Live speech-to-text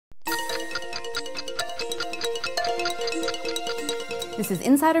This is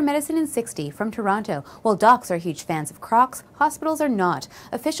Insider Medicine in 60 from Toronto. While docs are huge fans of Crocs, hospitals are not.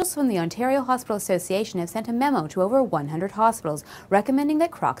 Officials from the Ontario Hospital Association have sent a memo to over 100 hospitals recommending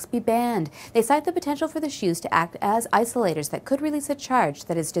that Crocs be banned. They cite the potential for the shoes to act as isolators that could release a charge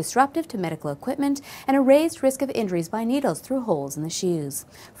that is disruptive to medical equipment and a raised risk of injuries by needles through holes in the shoes.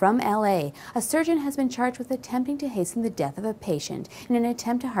 From LA, a surgeon has been charged with attempting to hasten the death of a patient in an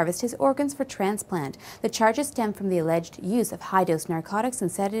attempt to harvest his organs for transplant. The charges stem from the alleged use of high-dose narcotics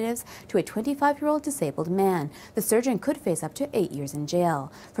and sedatives to a 25-year-old disabled man. The surgeon could face up to 8 years in jail.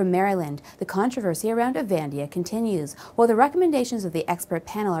 From Maryland, the controversy around Avandia continues. While the recommendations of the expert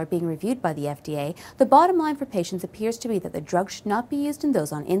panel are being reviewed by the FDA, the bottom line for patients appears to be that the drug should not be used in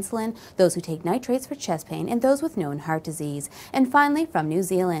those on insulin, those who take nitrates for chest pain, and those with known heart disease. And finally, from New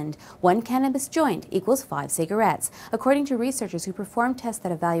Zealand, 1 cannabis joint equals 5 cigarettes. According to researchers who perform tests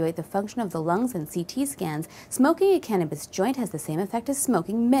that evaluate the function of the lungs and CT scans, smoking a cannabis joint has the same effect as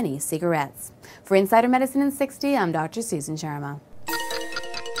smoking many cigarettes. For Insider Medicine in 60, I'm Dr. Susan Sharma.